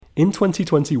In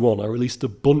 2021, I released a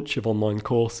bunch of online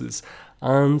courses,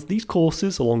 and these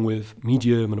courses, along with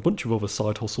Medium and a bunch of other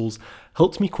side hustles,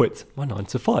 helped me quit my 9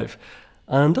 to 5.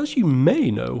 And as you may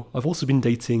know, I've also been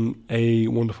dating a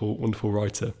wonderful, wonderful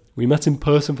writer. We met in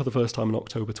person for the first time in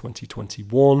October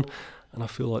 2021, and I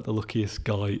feel like the luckiest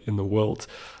guy in the world.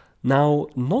 Now,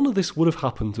 none of this would have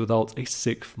happened without a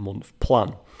 6-month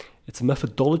plan. It's a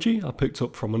methodology I picked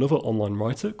up from another online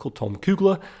writer called Tom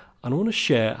Kugler, and I want to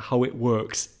share how it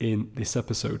works in this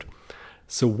episode.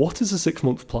 So what is a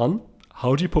 6-month plan?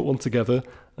 How do you put one together?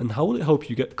 And how will it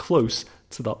help you get close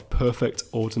to that perfect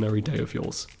ordinary day of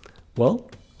yours?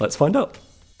 Well, let's find out.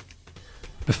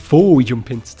 Before we jump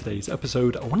into today's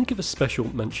episode, I want to give a special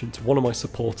mention to one of my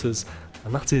supporters,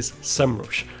 and that is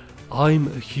SEMrush. I'm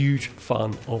a huge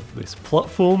fan of this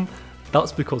platform.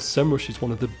 That's because SEMrush is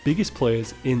one of the biggest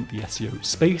players in the SEO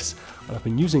space, and I've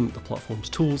been using the platform's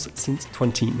tools since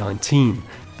 2019.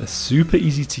 They're super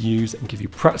easy to use and give you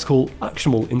practical,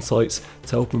 actionable insights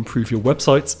to help improve your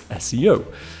website's SEO.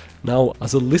 Now,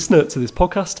 as a listener to this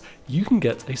podcast, you can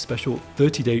get a special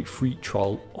 30-day free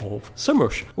trial of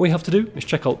SEMrush. All you have to do is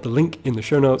check out the link in the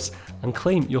show notes and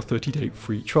claim your 30-day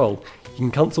free trial. You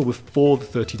can cancel before the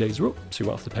 30 days are up, so you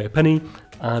won't have to pay a penny.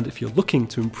 And if you're looking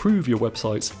to improve your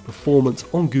website's performance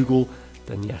on Google,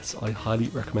 then yes, I highly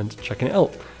recommend checking it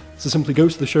out. So simply go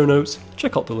to the show notes,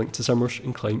 check out the link to SEMrush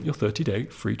and claim your 30-day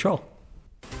free trial.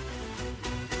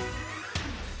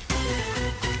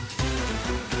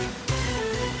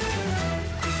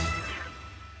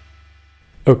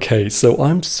 Okay, so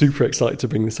I'm super excited to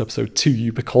bring this episode to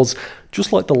you because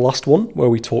just like the last one where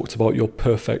we talked about your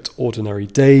perfect ordinary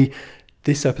day,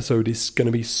 this episode is going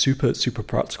to be super, super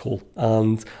practical.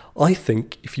 And I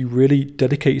think if you really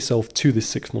dedicate yourself to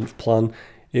this 6-month plan,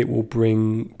 it will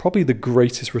bring probably the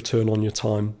greatest return on your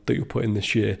time that you'll put in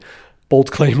this year.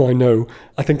 Bold claim, I know.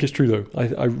 I think it's true though.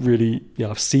 I really,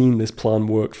 I've seen this plan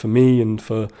work for me and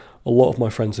for a lot of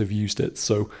my friends who've used it.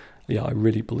 So I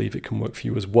really believe it can work for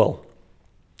you as well.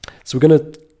 So we're going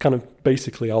to kind of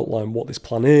basically outline what this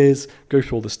plan is, go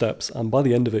through all the steps, and by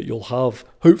the end of it, you'll have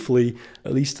hopefully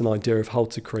at least an idea of how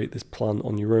to create this plan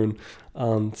on your own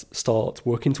and start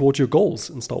working towards your goals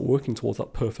and start working towards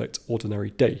that perfect ordinary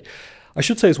day. I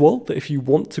should say as well that if you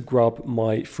want to grab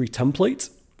my free template,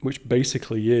 which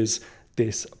basically is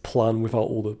this plan without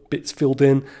all the bits filled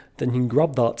in, then you can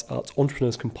grab that at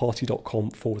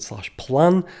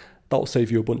entrepreneurscomparty.com/plan. That will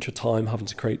save you a bunch of time having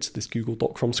to create this Google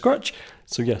Doc from scratch.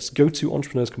 So yes, go to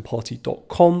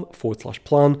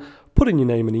entrepreneurscomparty.com/plan, put in your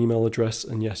name and email address,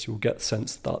 and yes, you'll get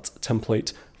sent that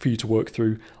template for you to work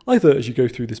through, either as you go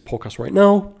through this podcast right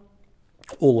now,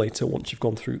 or later once you've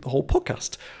gone through the whole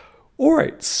podcast. All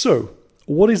right, so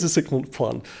what is a 6-month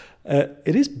plan?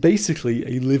 It is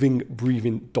basically a living,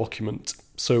 breathing document.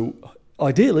 So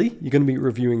ideally, you're going to be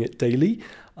reviewing it daily,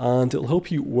 and it'll help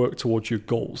you work towards your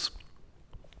goals.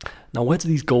 Now, where do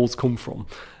these goals come from?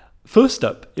 First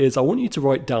step is I want you to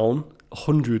write down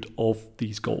 100 of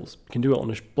these goals. You can do it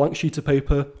on a blank sheet of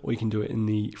paper, or you can do it in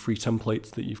the free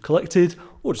templates that you've collected,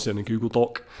 or just in a Google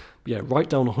Doc. But yeah, write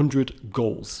down 100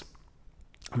 goals.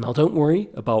 Now, don't worry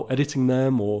about editing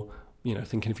them or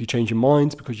thinking if you change your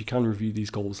mind, because you can review these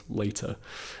goals later.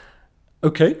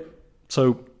 Okay,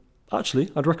 so actually,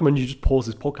 I'd recommend you just pause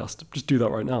this podcast. Just do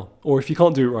that right now. Or if you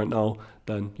can't do it right now,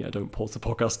 then don't pause the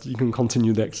podcast. You can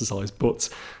continue the exercise. But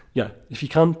if you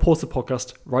can, pause the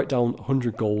podcast, write down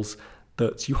 100 goals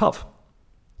that you have.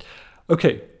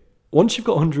 Okay, once you've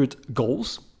got 100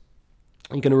 goals,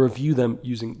 you're going to review them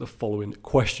using the following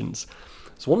questions.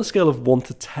 So on a scale of 1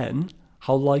 to 10,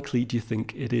 how likely do you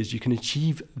think it is you can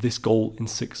achieve this goal in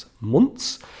 6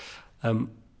 months?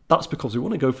 That's because we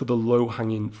want to go for the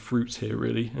low-hanging fruit here,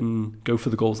 really, and go for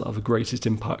the goals that have the greatest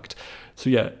impact. So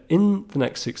in the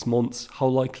next 6 months, how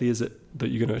likely is it that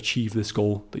you're going to achieve this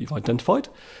goal that you've identified?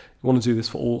 You want to do this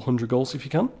for all 100 goals if you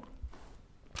can.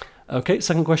 Okay,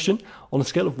 second question. On a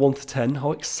scale of 1 to 10,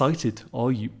 how excited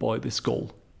are you by this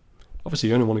goal? Obviously,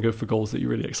 you only want to go for goals that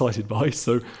you're really excited by,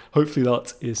 so hopefully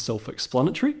that is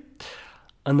self-explanatory.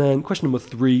 And then question number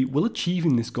 3, will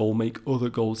achieving this goal make other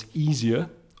goals easier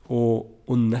or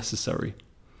unnecessary?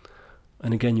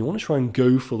 And again, you want to try and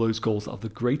go for those goals that have the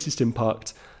greatest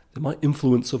impact. They might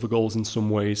influence other goals in some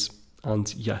ways,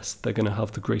 and yes, they're going to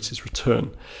have the greatest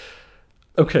return.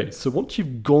 Okay, so once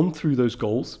you've gone through those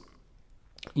goals,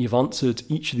 you've answered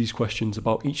each of these questions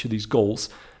about each of these goals,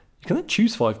 you can then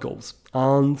choose 5 goals.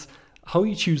 And how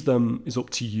you choose them is up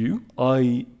to you.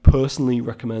 I personally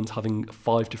recommend having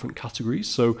 5 different categories.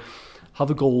 So have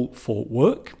a goal for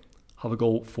work, have a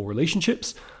goal for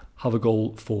relationships, have a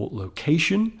goal for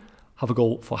location, have a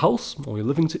goal for house or your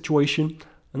living situation,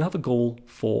 and have a goal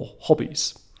for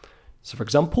hobbies. So for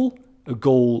example, a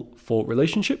goal for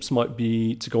relationships might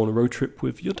be to go on a road trip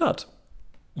with your dad.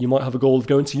 You might have a goal of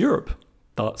going to Europe.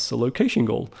 That's a location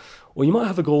goal. Or you might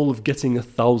have a goal of getting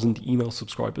 1,000 email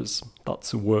subscribers.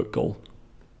 That's a work goal.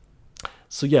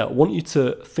 So yeah, I want you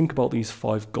to think about these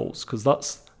 5 goals because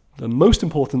that's the most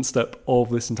important step of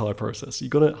this entire process.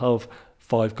 You've got to have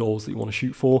 5 goals that you want to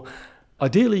shoot for.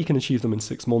 Ideally, you can achieve them in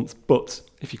 6 months, but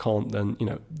if you can't, then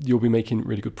you'll be making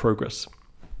really good progress.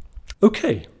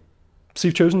 Okay, so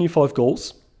you've chosen your 5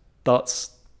 goals.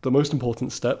 That's the most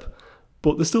important step,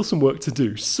 but there's still some work to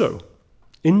do. So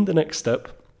in the next step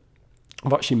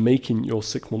of actually making your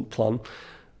 6-month plan,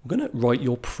 I'm going to write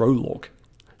your prologue.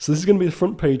 So this is going to be the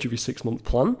front page of your 6-month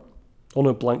plan on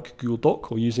a blank Google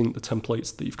Doc or using the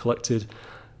templates that you've collected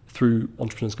through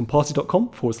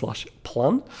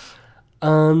entrepreneurscomparty.com/plan.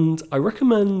 And I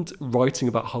recommend writing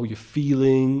about how you're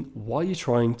feeling, why you're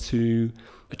trying to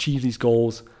achieve these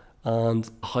goals, and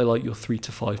highlight your 3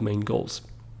 to 5 main goals.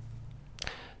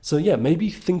 So yeah,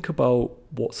 maybe think about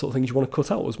what sort of things you want to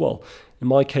cut out as well. In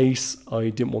my case, I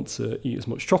didn't want to eat as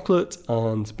much chocolate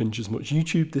and binge as much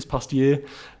YouTube this past year.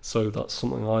 So that's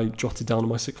something I jotted down in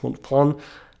my 6-month plan.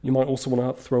 You might also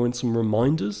want to throw in some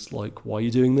reminders, like why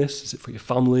you're doing this. Is it for your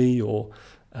family or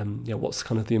what's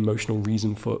kind of the emotional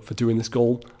reason for doing this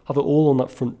goal? Have it all on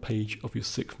that front page of your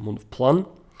 6-month plan.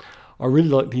 I really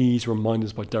like these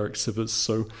reminders by Derek Sivers,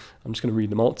 so I'm just going to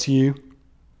read them out to you.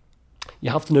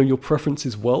 You have to know your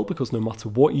preferences well because no matter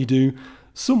what you do,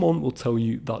 someone will tell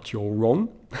you that you're wrong.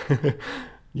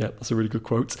 Yeah, that's a really good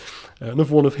quote.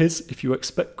 Another one of his, if you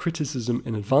expect criticism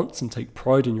in advance and take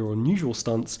pride in your unusual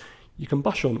stance, you can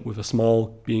bash on with a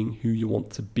smile, being who you want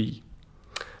to be.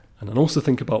 And then also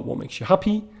think about what makes you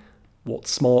happy,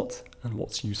 what's smart, and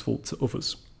what's useful to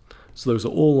others. So those are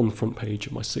all on the front page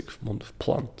of my 6-month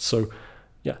plan. So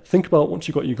yeah, think about once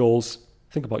you've got your goals,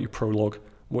 think about your prologue,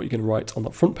 what you're going to write on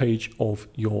that front page of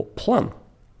your plan.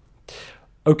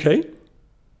 Okay,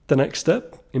 the next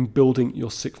step in building your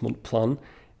 6-month plan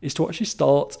is to actually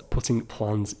start putting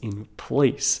plans in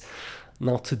place.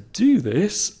 Now to do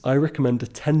this, I recommend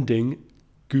attending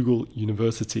Google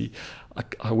University.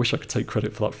 I wish I could take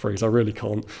credit for that phrase, I really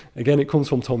can't. Again, it comes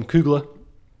from Tom Kugler,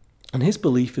 and his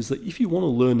belief is that if you want to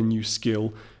learn a new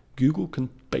skill, Google can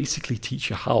basically teach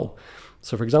you how.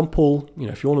 So for example,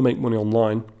 if you want to make money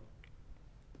online,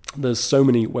 there's so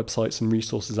many websites and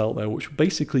resources out there which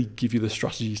basically give you the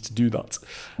strategies to do that,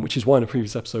 which is why in a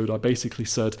previous episode I basically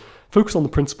said focus on the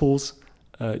principles.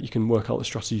 You can work out the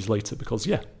strategies later because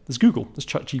there's Google, there's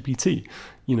ChatGPT,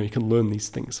 you can learn these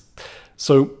things.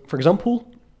 So for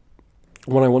example,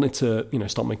 when I wanted to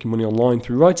start making money online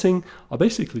through writing, I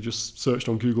basically just searched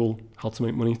on Google how to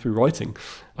make money through writing.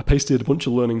 I pasted a bunch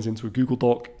of learnings into a Google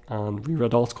Doc and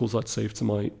reread articles I'd saved to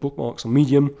my bookmarks on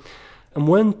Medium. And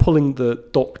when pulling the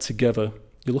doc together,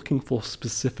 you're looking for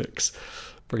specifics.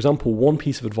 For example, one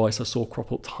piece of advice I saw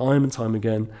crop up time and time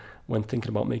again when thinking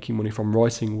about making money from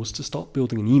writing was to start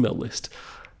building an email list.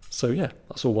 So yeah,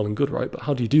 that's all well and good, right? But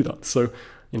how do you do that? So,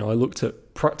 I looked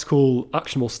at practical,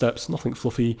 actionable steps, nothing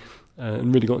fluffy,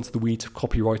 and really got into the weeds of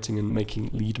copywriting and making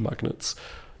lead magnets.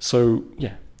 So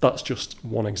yeah, that's just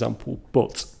one example.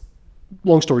 But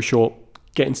long story short,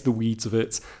 get into the weeds of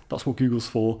it. That's what Google's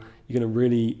for. You're going to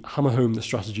really hammer home the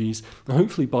strategies. And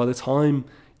hopefully by the time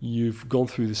you've gone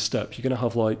through this step, you're going to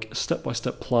have like a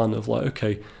step-by-step plan of like,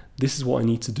 okay, this is what I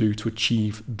need to do to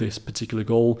achieve this particular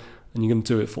goal. And you're going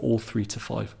to do it for all 3 to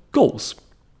 5 goals.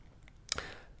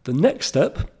 The next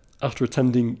step after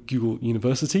attending Google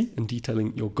University and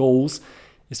detailing your goals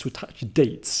is to attach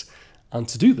dates. And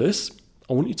to do this,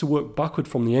 I want you to work backward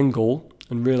from the end goal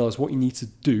and realize what you need to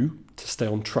do to stay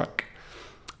on track.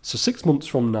 So 6 months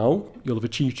from now, you'll have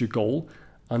achieved your goal.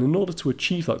 And in order to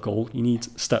achieve that goal, you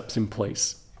need steps in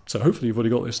place. So hopefully you've already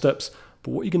got those steps,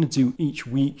 but what you're going to do each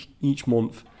week, each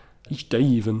month, each day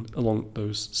even along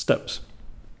those steps.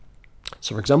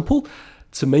 So for example,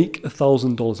 to make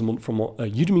 $1,000 a month from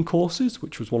Udemy courses,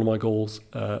 which was one of my goals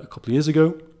a couple of years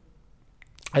ago,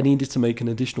 I needed to make an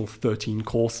additional 13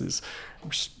 courses,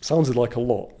 which sounded like a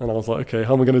lot. And I was like, okay,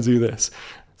 how am I going to do this?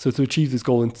 So to achieve this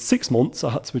goal in 6 months, I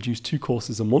had to produce 2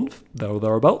 courses a month, there or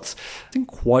thereabouts. It didn't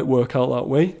quite work out that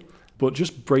way, but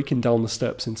just breaking down the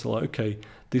steps into like, okay,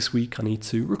 this week I need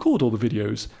to record all the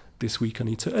videos. This week I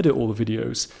need to edit all the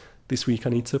videos. This week I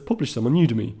need to publish them on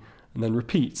Udemy and then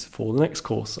repeat for the next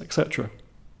course, etc.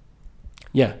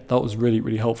 Yeah, that was really,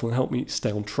 really helpful and helped me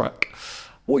stay on track.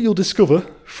 What you'll discover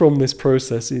from this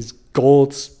process is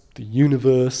God, the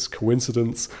universe,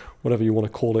 coincidence, whatever you want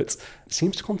to call it,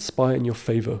 seems to conspire in your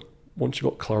favor once you've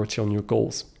got clarity on your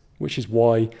goals, which is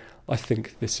why I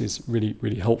think this is really,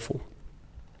 really helpful.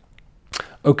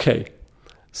 Okay,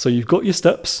 So you've got your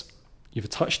steps, you've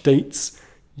attached dates,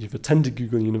 you've attended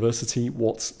Google University.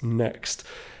 What's next?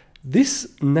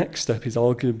 This next step is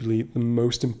arguably the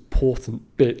most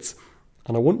important bit,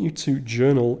 and I want you to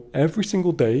journal every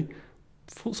single day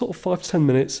for sort of 5 to 10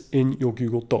 minutes in your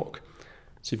Google Doc.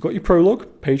 So you've got your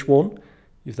prologue, page 1,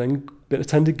 you've then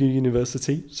attended Google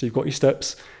University, so you've got your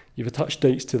steps, you've attached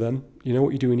dates to them, you know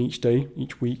what you're doing each day,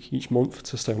 each week, each month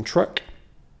to stay on track.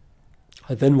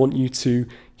 I then want you to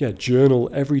journal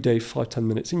every day 5-10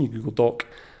 minutes in your Google Doc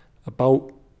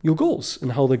about your goals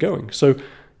and how they're going. So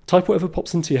type whatever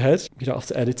pops into your head. You don't have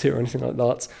to edit it or anything like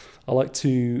that. I like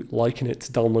to liken it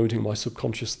to downloading my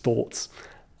subconscious thoughts.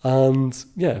 And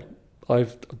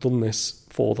I've done this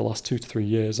for the last 2 to 3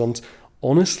 years. And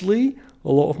honestly,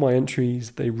 a lot of my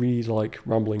entries, they read like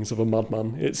ramblings of a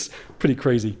madman. It's pretty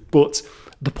crazy. But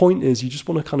the point is, you just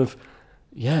want to kind of,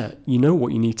 you know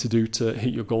what you need to do to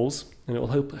hit your goals. And it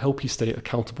will help you stay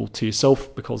accountable to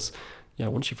yourself because,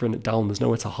 once you've written it down, there's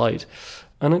nowhere to hide.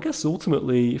 And I guess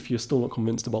ultimately, if you're still not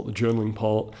convinced about the journaling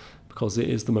part, because it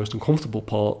is the most uncomfortable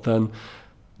part, then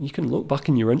you can look back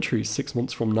in your entries 6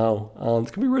 months from now, and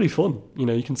it can be really fun.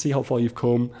 You can see how far you've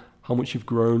come, how much you've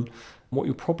grown. And what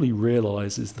you'll probably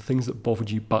realise is the things that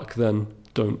bothered you back then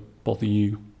don't bother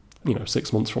you,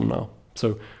 6 months from now.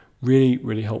 So really,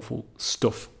 really helpful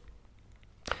stuff.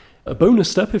 A bonus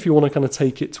step, if you want to kind of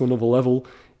take it to another level,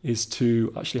 is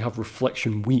to actually have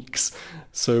reflection weeks.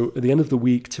 So at the end of the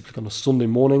week, typically on a Sunday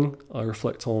morning, I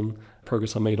reflect on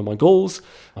progress I made on my goals.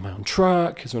 Am I on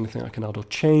track? Is there anything I can add or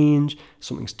change?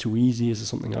 Something's too easy. Is there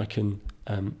something I can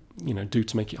do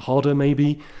to make it harder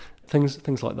maybe?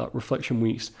 Things like that. Reflection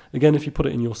weeks. Again, if you put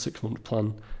it in your 6-month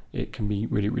plan, it can be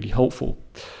really, really helpful.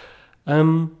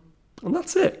 And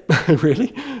that's it,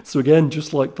 really. So again,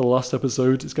 just like the last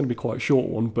episode, it's going to be quite a short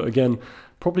one, but again,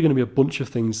 probably going to be a bunch of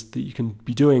things that you can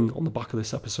be doing on the back of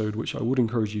this episode, which I would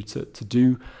encourage you to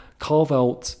do. Carve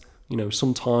out,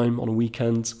 some time on a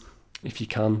weekend, if you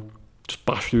can, just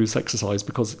bash through this exercise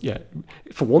because,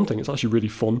 for one thing, it's actually really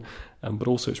fun, but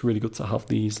also it's really good to have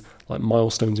these like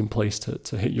milestones in place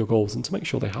to hit your goals and to make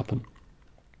sure they happen.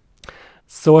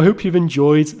 So I hope you've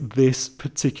enjoyed this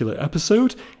particular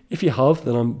episode. If you have,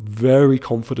 then I'm very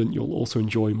confident you'll also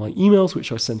enjoy my emails,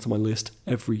 which I send to my list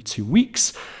every 2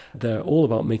 weeks. They're all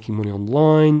about making money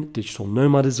online, digital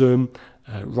nomadism,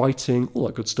 writing, all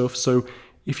that good stuff. So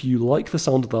if you like the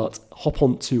sound of that, hop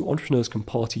on to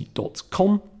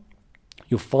entrepreneurscanparty.com.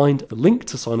 You'll find the link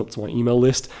to sign up to my email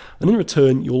list. And in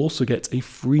return, you'll also get a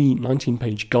free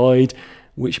 19-page guide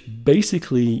which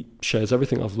basically shares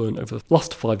everything I've learned over the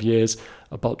last 5 years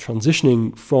about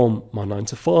transitioning from my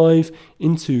 9-to-5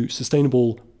 into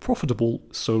sustainable, profitable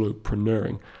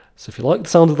solopreneuring. So if you like the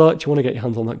sound of that, you want to get your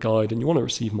hands on that guide and you want to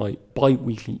receive my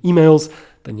bi-weekly emails,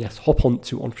 then yes, hop on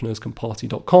to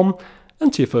entrepreneurscanparty.com,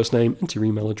 enter your first name, enter your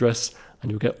email address,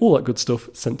 and you'll get all that good stuff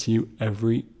sent to you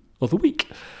every other week.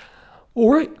 All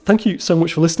right, thank you so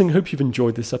much for listening. Hope you've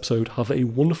enjoyed this episode. Have a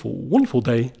wonderful, wonderful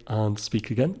day and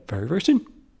speak again very, very soon.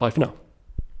 Bye for now.